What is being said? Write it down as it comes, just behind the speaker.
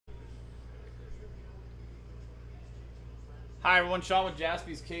Hi everyone, Sean with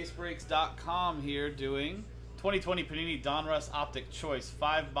JaspysCaseBreaks.com here doing 2020 Panini Donruss Optic Choice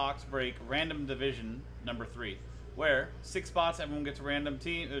 5-box break random division number 3, where 6 spots everyone gets a random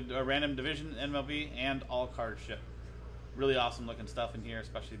team, a random division MLB, and all cards ship. Really awesome looking stuff in here,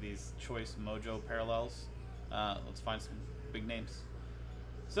 especially these Choice Mojo parallels. Let's find some big names.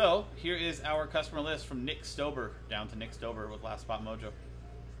 So here is our customer list from Nick Stober down to Nick Stober with Last Spot Mojo,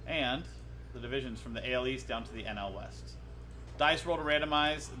 and the divisions from the AL East down to the NL West. Dice roll to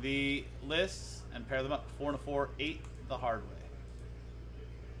randomize the lists and pair them up 4 and a 4, 8 the hard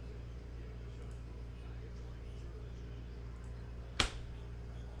way.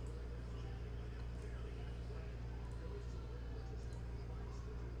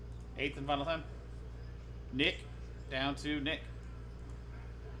 Eighth and final time. Nick down to Nick.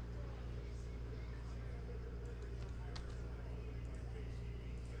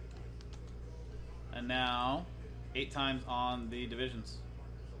 And now 8 times on the divisions.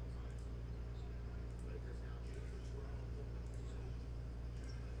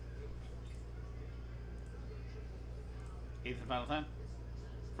 Eighth and final time.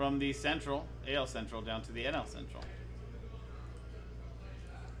 From the Central, AL Central, down to the NL Central.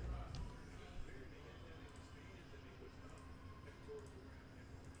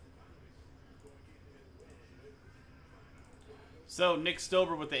 So, Nick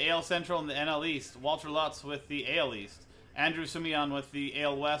Stober with the AL Central and the NL East. Walter Lutz with the AL East. Andrew Simeon with the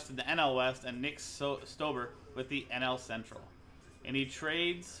AL West and the NL West. And Nick Stober with the NL Central. Any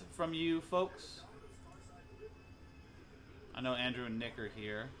trades from you folks? I know Andrew and Nick are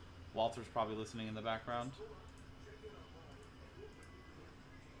here. Walter's probably listening in the background.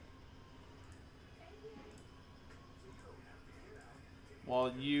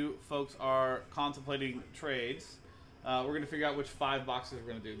 While you folks are contemplating trades, we're going to figure out which 5 boxes we're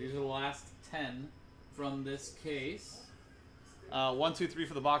going to do. These are the last 10 from this case. 1, 2, 3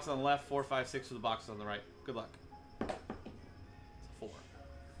 for the box on the left, 4, 5, 6 for the box on the right. Good luck. It's a 4.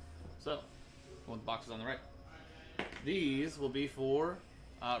 So, one of the boxes on the right. These will be for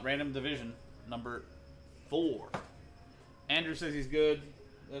random division number 4. Andrew says he's good.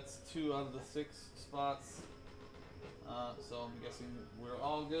 That's 2 out of the 6 spots. So I'm guessing we're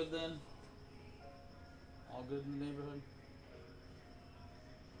all good then. All good in the neighborhood?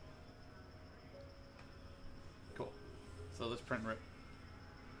 Cool. So let's print and rip.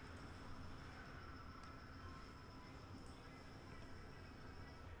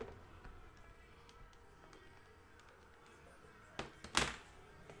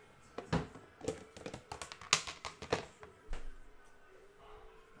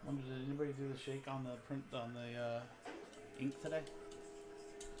 Did anybody do the shake on the print on the ink today?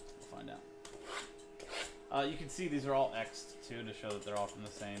 We'll find out. You can see these are all X'd too to show that they're all from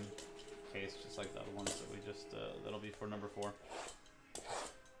the same case, just like the other ones that we just, that'll be for number 4.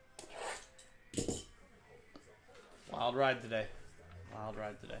 Wild ride today. Wild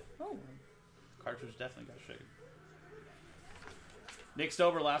ride today. Oh, cartridge definitely got shaken. Nick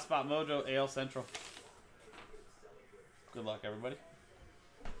Stober, Last Spot Mojo, AL Central. Good luck, everybody.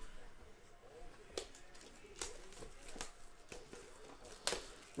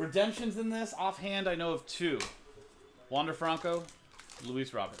 Redemptions in this, offhand, I know of 2. Wander Franco,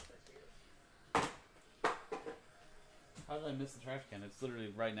 Luis Robert. How did I miss the trash can? It's literally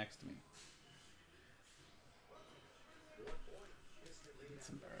right next to me. It's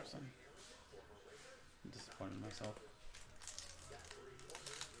embarrassing. I'm disappointed in myself.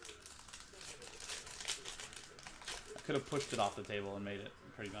 I could have pushed it off the table and made it,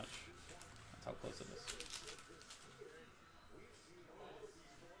 pretty much. That's how close it is.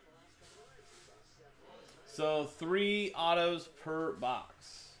 So 3 autos per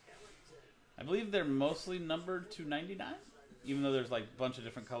box. I believe they're mostly numbered to 99, even though there's like a bunch of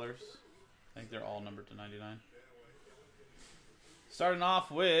different colors. I think they're all numbered to 99. Starting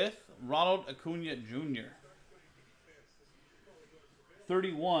off with Ronald Acuna Jr.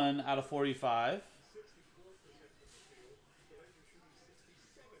 31 out of 45.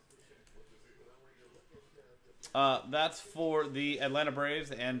 That's for the Atlanta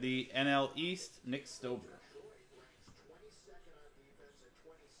Braves and the NL East, Nick Stober.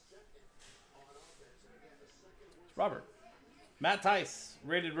 Robert. Matt Tice,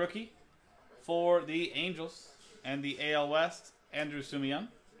 rated rookie for the Angels and the AL West, Andrew Simeon.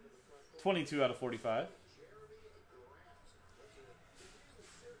 22 out of 45.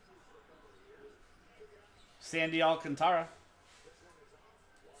 Sandy Alcantara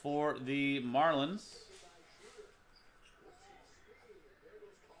for the Marlins.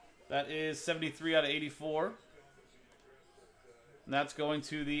 That is 73 out of 84. And that's going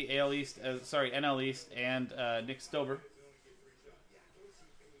to the AL East, NL East, and Nick Stober.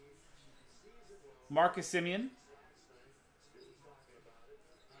 Marcus Simeon.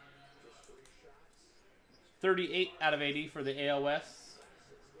 38 out of 80 for the AL West.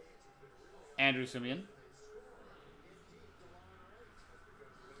 Andrew Simeon.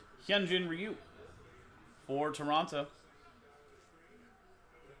 Hyunjin Ryu for Toronto.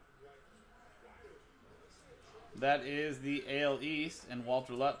 That is the AL East and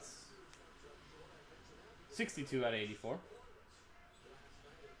Walter Lutz. 62 out of 84.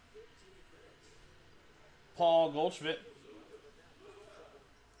 Paul Goldschmidt.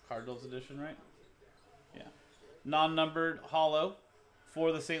 Cardinals edition, right? Yeah. Non-numbered hollow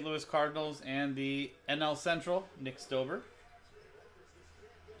for the St. Louis Cardinals and the NL Central, Nick Stover.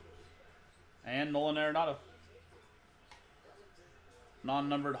 And Nolan Arenado.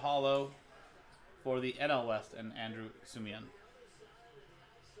 Non-numbered hollow for the NL West and Andrew Simeon.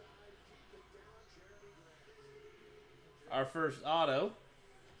 Our first auto,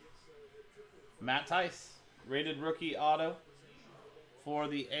 Matt Tice. Rated rookie auto for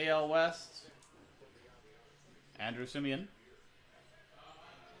the AL West, Andrew Simeon.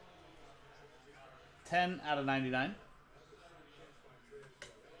 10 out of 99.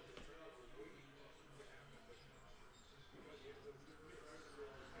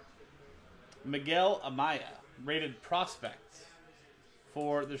 Miguel Amaya, rated prospect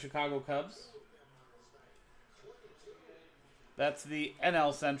for the Chicago Cubs. That's the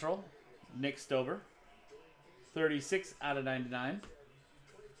NL Central, Nick Stover. 36 out of 99.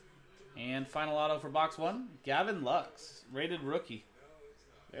 And final auto for box 1, Gavin Lux, rated rookie.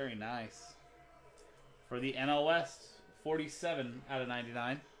 Very nice. For the NL West, 47 out of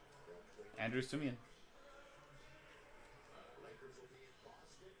 99. Andrew Simeon.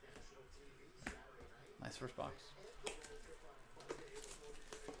 Nice first box.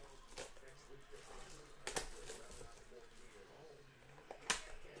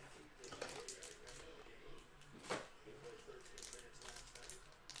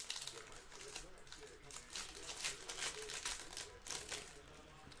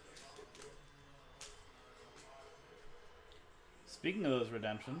 Speaking of those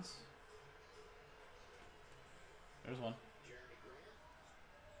redemptions, there's one.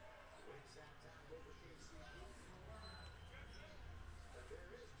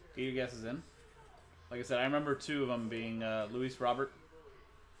 Get your guesses in. Like I said, I remember 2 of them being Luis Robert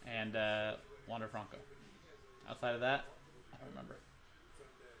and Wander Franco. Outside of that, I don't remember.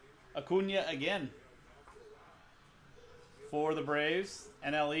 Acuna again. For the Braves,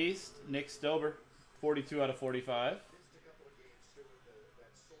 NL East, Nick Stover, 42 out of 45.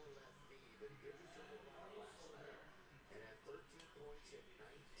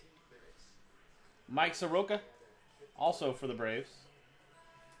 Mike Soroka, also for the Braves.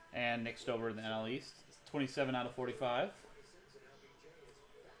 And Nick Stover in the NL East, 27 out of 45.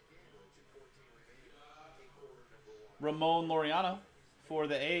 Ramon Laureano for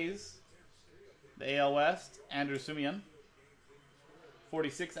the A's, the AL West, Andrew Simeon,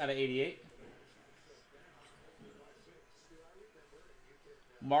 46 out of 88.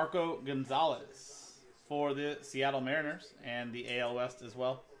 Marco Gonzalez for the Seattle Mariners and the AL West as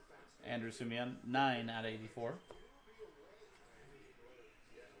well. Andrew Simeon, 9 out of 84.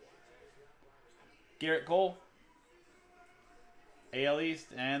 Garrett Cole, AL East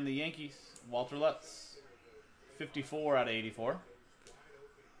and the Yankees, Walter Lutz, 54 out of 84.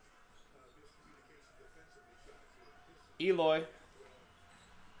 Eloy,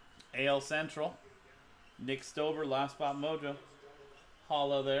 AL Central, Nick Stover, Last Spot Mojo,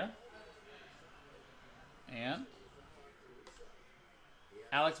 hollow there. And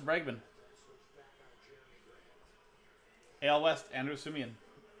Alex Bregman, AL West, Andrew Simeon,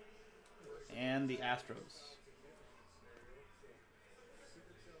 and the Astros.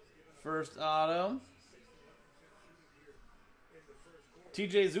 First auto,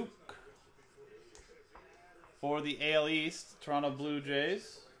 TJ Zook for the AL East, Toronto Blue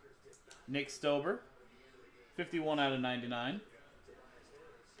Jays, Nick Stover, 51 out of 99.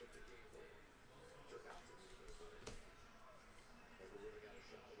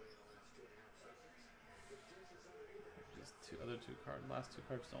 Other 2 cards. Last 2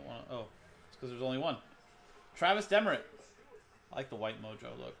 cards don't want to. Oh, it's because there's only one. Travis Demeritte. I like the white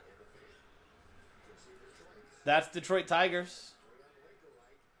mojo look. That's Detroit Tigers.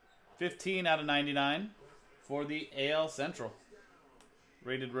 15 out of 99 for the AL Central.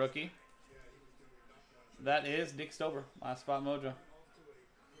 Rated rookie. That is Nick Stover. Last Spot Mojo.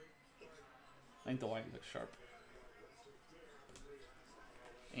 I think the white looks sharp.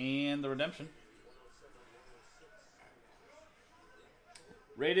 And the redemption.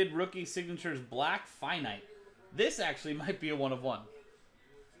 Rated rookie signatures Black Finite. This actually might be a 1 of 1.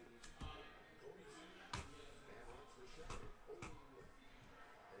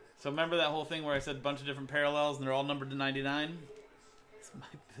 So remember that whole thing where I said a bunch of different parallels and they're all numbered to 99?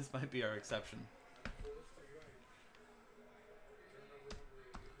 This might be our exception.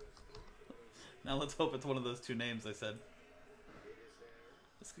 Now let's hope it's one of those two names I said.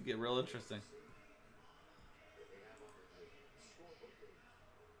 This could get real interesting.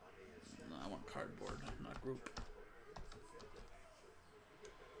 No, I want cardboard, not group.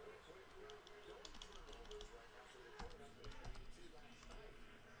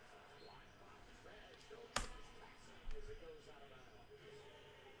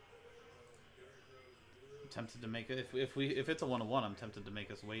 I'm tempted to make it if it's a 1-of-1, I'm tempted to make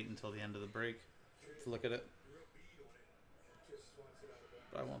us wait until the end of the break to look at it.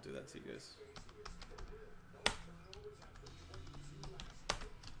 But I won't do that to you guys.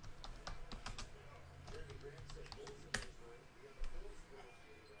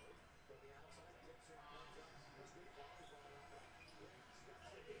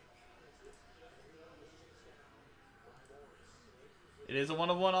 It is a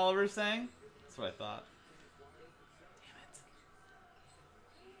 1-of-1, Oliver's saying? That's what I thought. Damn it.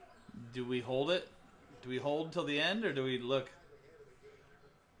 Do we hold it? Do we hold till the end, or do we look?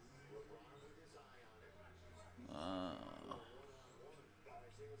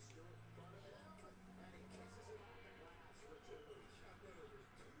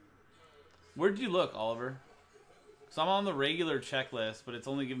 Where'd you look, Oliver? So I'm on the regular checklist, but it's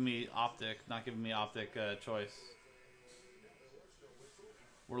only giving me optic, not giving me optic choice.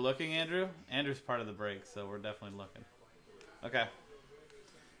 We're looking, Andrew? Andrew's part of the break, so we're definitely looking. Okay.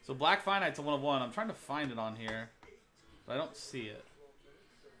 So Black Finite's a 1-of-1. I'm trying to find it on here, but I don't see it.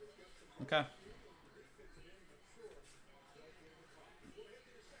 Okay.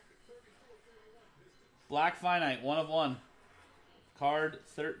 Black Finite, 1-of-1. Card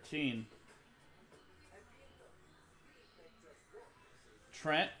 13.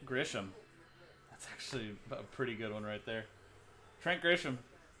 Trent Grisham. That's actually a pretty good one right there. Trent Grisham.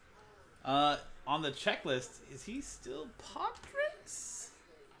 On the checklist, is he still Padres?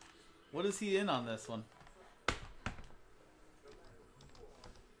 What is he in on this one? No,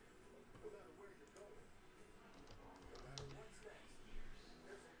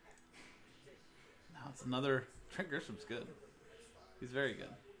 it's another. Trent Grisham's good. He's very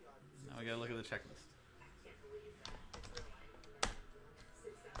good. Now we gotta look at the checklist.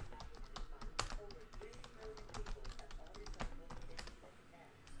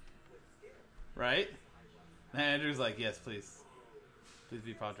 Right? And Andrew's like, yes, please. Please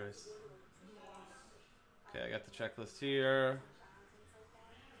be Padres. Okay, I got the checklist here.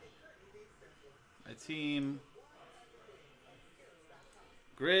 My team.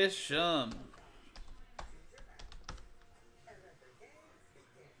 Grisham.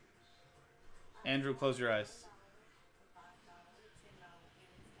 Andrew, close your eyes.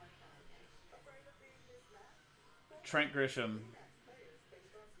 Trent Grisham.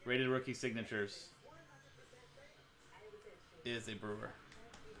 Rated rookie signatures. Is a Brewer.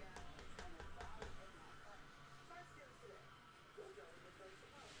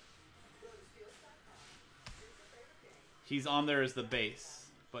 He's on there as the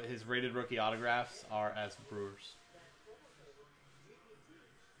base, but his rated rookie autographs are as Brewers.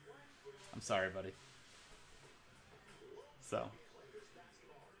 I'm sorry, buddy. So.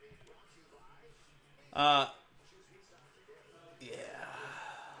 Yeah.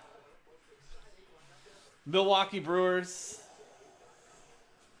 Milwaukee Brewers.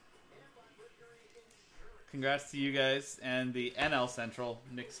 Congrats to you guys. And the NL Central,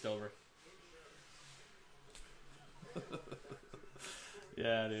 Nick Stover.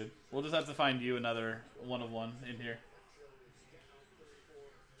 Yeah, dude. We'll just have to find you another 1-of-1 in here.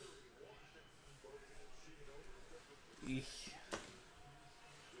 Eek.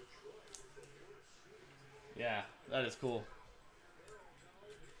 Yeah, that is cool.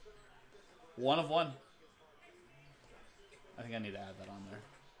 1-of-1. I think I need to add that on there.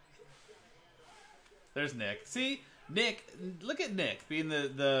 There's Nick. See, Nick. Look at Nick being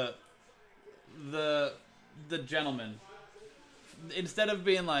the gentleman. Instead of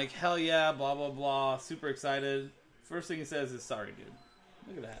being like, hell yeah, blah blah blah, super excited. First thing he says is, sorry, dude.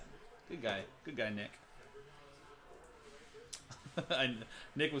 Look at that. Good guy. Good guy, Nick.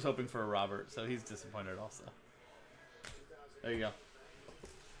 Nick was hoping for a Robert, so he's disappointed also. There you go.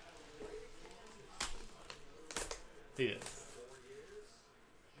 He is.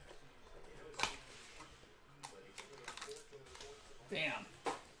 Damn.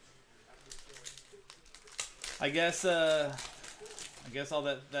 I guess all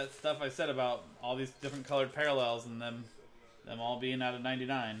that stuff I said about all these different colored parallels and them all being out of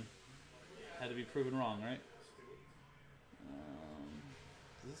 99 had to be proven wrong, right?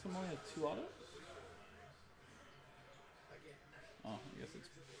 Does Does this one only have 2 autos? Oh, I guess it's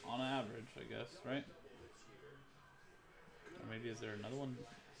on average, I guess, right? Or maybe is there another one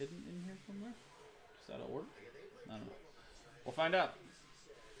hidden in here somewhere? Just out of order? I don't know. We'll find out.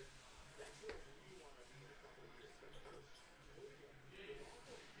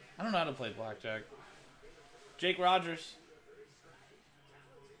 I don't know how to play blackjack. Jake Rogers.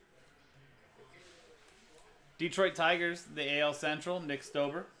 Detroit Tigers, the AL Central, Nick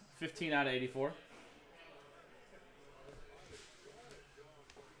Stober, 15 out of 84.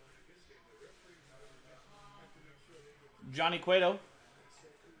 Johnny Cueto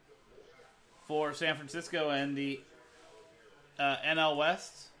for San Francisco and the NL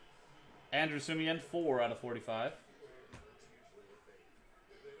West. Andrew Simeon, 4 out of 45.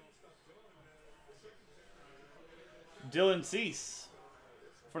 Dylan Cease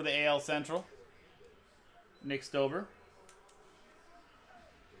for the AL Central. Nick Stober,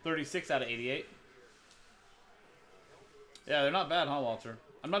 36 out of 88. Yeah, they're not bad, huh, Walter?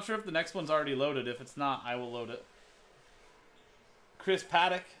 I'm not sure if the next one's already loaded. If it's not, I will load it. Chris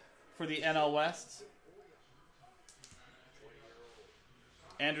Paddock for the NL West.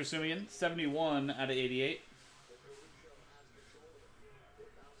 Andrew Simeon, 71 out of 88.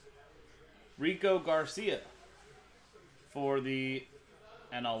 Rico Garcia for the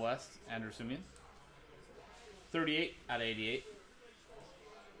NL West. Andrew Simeon, 38 out of 88.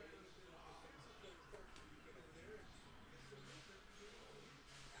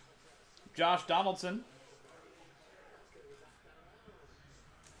 Josh Donaldson.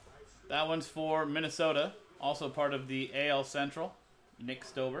 That one's for Minnesota. Also part of the AL Central. Nick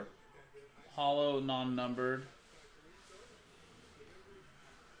Stober. Hollow, non-numbered.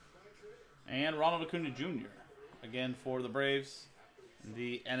 And Ronald Acuna Jr. Again for the Braves.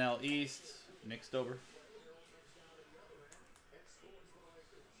 The NL East. Nick Stober.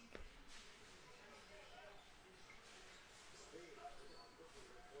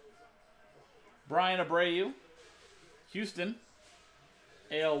 Brian Abreu, Houston,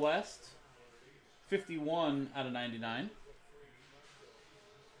 AL West, 51 out of 99.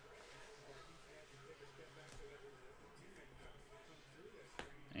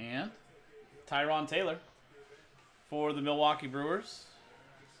 And Tyron Taylor for the Milwaukee Brewers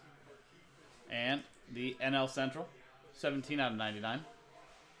and the NL Central, 17 out of 99.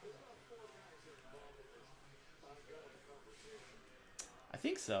 I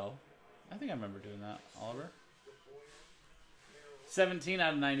think so. I think I remember doing that, Oliver. 17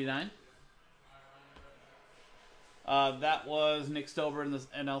 out of 99. That was Nick Stober in the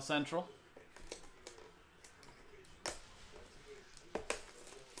NL Central.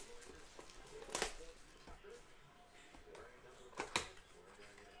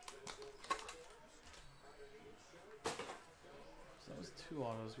 So that was 2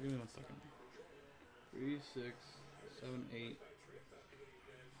 autos. Give me 1 second. 3, 6, 7, 8.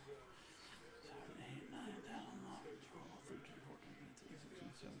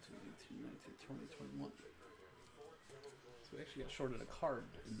 2021. So we actually got shorted a card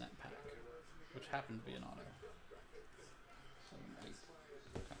in that pack, which happened to be an auto. 7, 8.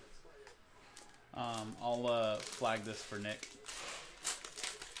 Okay. I'll flag this for Nick.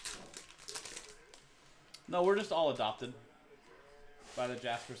 No, we're just all adopted by the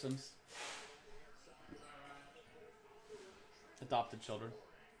Jaspersons. Adopted children.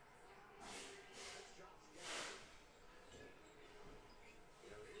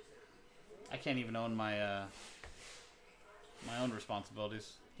 I can't even own my my own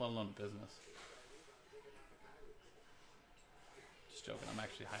responsibilities, let alone a business. Just joking. I'm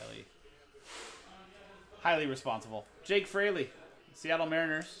actually highly responsible. Jake Fraley, Seattle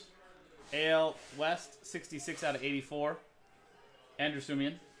Mariners, AL West, 66 out of 84. Andrew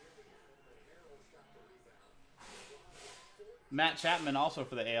Simeon. Matt Chapman also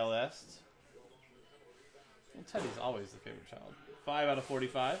for the AL West. Well, Teddy's always the favorite child. 5 out of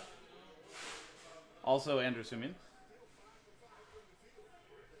 45. Also Andrew Simeon.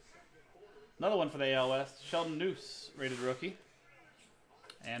 Another one for the AL West. Sheldon Noose, rated rookie.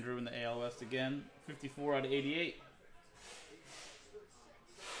 Andrew in the AL West again. 54 out of 88.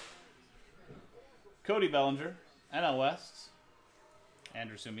 Cody Bellinger, NL West.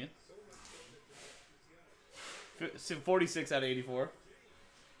 Andrew Simeon. 46 out of 84.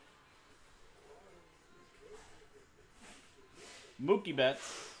 Mookie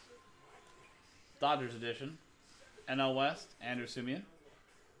Betts, Dodgers edition. NL West, Andrew Simeon.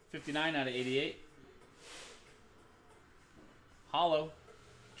 59 out of 88. Hollow,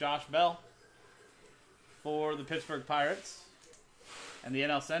 Josh Bell for the Pittsburgh Pirates. And the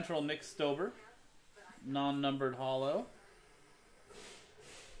NL Central, Nick Stober. Non-numbered hollow.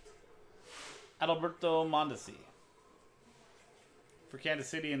 Adalberto Mondesi. For Kansas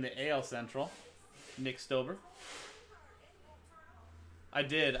City in the AL Central, Nick Stober. I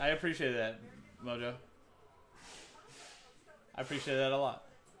did. I appreciate that, Mojo. I appreciate that a lot.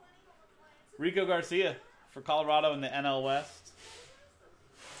 Rico Garcia for Colorado in the NL West.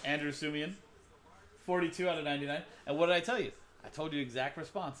 Andrew Sumian. 42 out of 99. And what did I tell you? I told you exact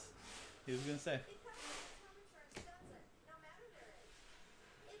response. He was going to say.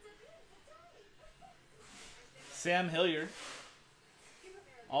 Sam Hilliard.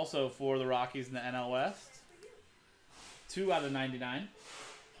 Also for the Rockies in the NL West. 2 out of 99.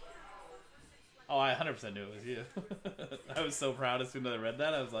 Oh, I 100% knew it was you. I was so proud as soon as I read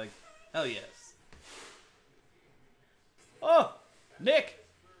that. I was like, hell yes. Oh, Nick.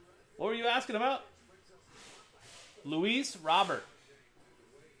 What were you asking about? Luis Robert.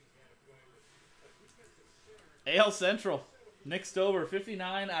 AL Central. Nick Stover,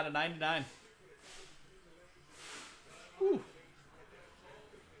 59 out of 99. Whew.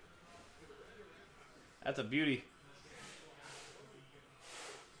 That's a beauty.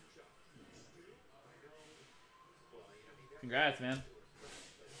 Congrats, man.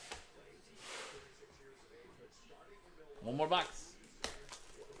 One more box.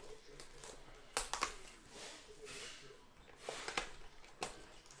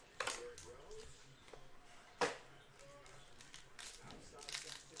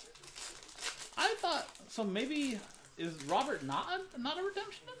 I thought, so maybe, is Robert not a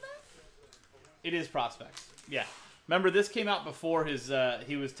redemption in there? It is prospects. Yeah. Remember, this came out before his,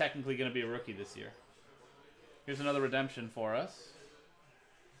 he was technically going to be a rookie this year. Here's another redemption for us.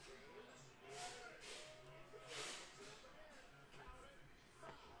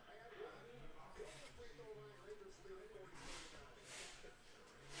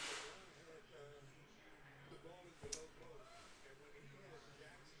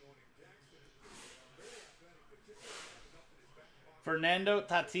 Fernando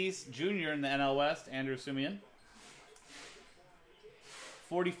Tatis Jr. in the NL West, Andrew Sumian.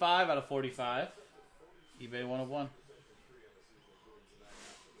 45 out of 45. eBay 1 of 1.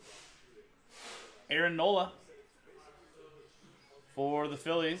 Aaron Nola for the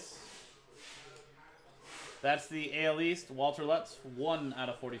Phillies. That's the AL East. Walter Lutz, 1 out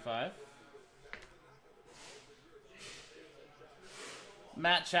of 45.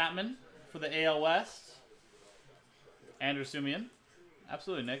 Matt Chapman for the AL West. Andrew Sumian.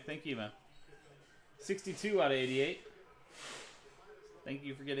 Absolutely, Nick. Thank you, man. 62 out of 88. Thank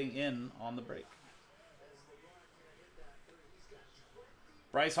you for getting in on the break.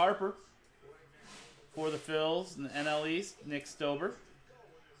 Bryce Harper for the Phils in the NL East. Nick Stober.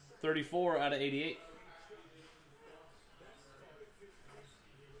 34 out of 88.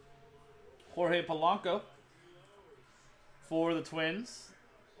 Jorge Polanco for the Twins.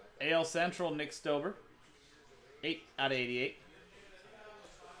 AL Central, Nick Stober. 8 out of 88.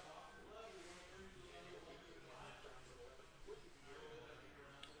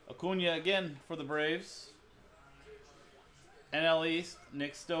 Acuna again for the Braves. NL East,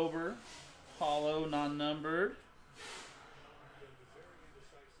 Nick Stober. Hollow, non-numbered.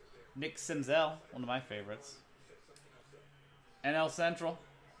 Nick Senzel, one of my favorites. NL Central,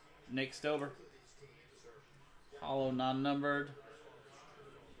 Nick Stober. Hollow, non-numbered.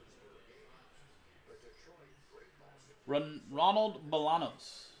 Ronald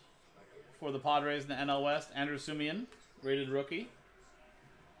Bolanos for the Padres in the NL West. Andrew Sumian, rated rookie.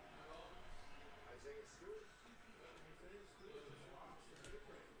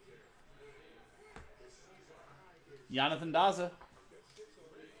 Jonathan Daza.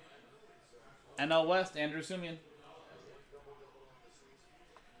 NL West, Andrew Sumian.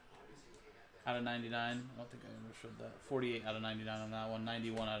 Out of 99. I don't think I ever showed that. 48 out of 99 on that one.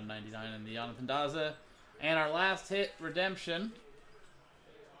 91 out of 99 in the Jonathan Daza. And our last hit, redemption.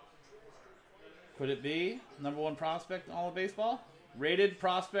 Could it be #1 prospect in all of baseball? Rated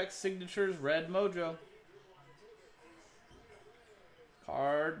prospect signatures, red mojo.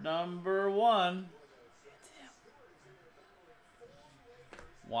 Card number 1. Damn.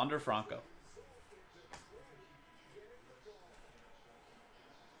 Wander Franco.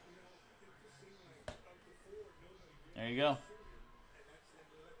 There you go.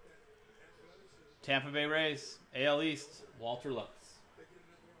 Tampa Bay Rays, AL East, Walter Lutz.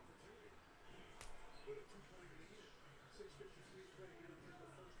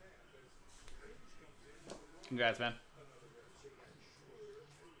 Congrats, man.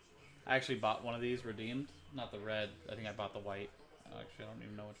 I actually bought one of these redeemed. Not the red. I think I bought the white. Actually, I don't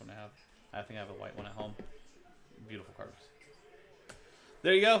even know which one I have. I think I have a white one at home. Beautiful cards.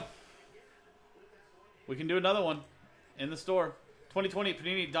 There you go. We can do another one in the store. 2020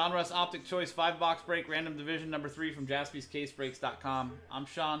 Panini Donruss Optic Choice 5-box break, random division number 3 from JaspysCaseBreaks.com. I'm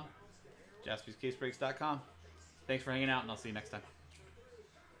Sean, JaspysCaseBreaks.com. Thanks for hanging out, and I'll see you next time.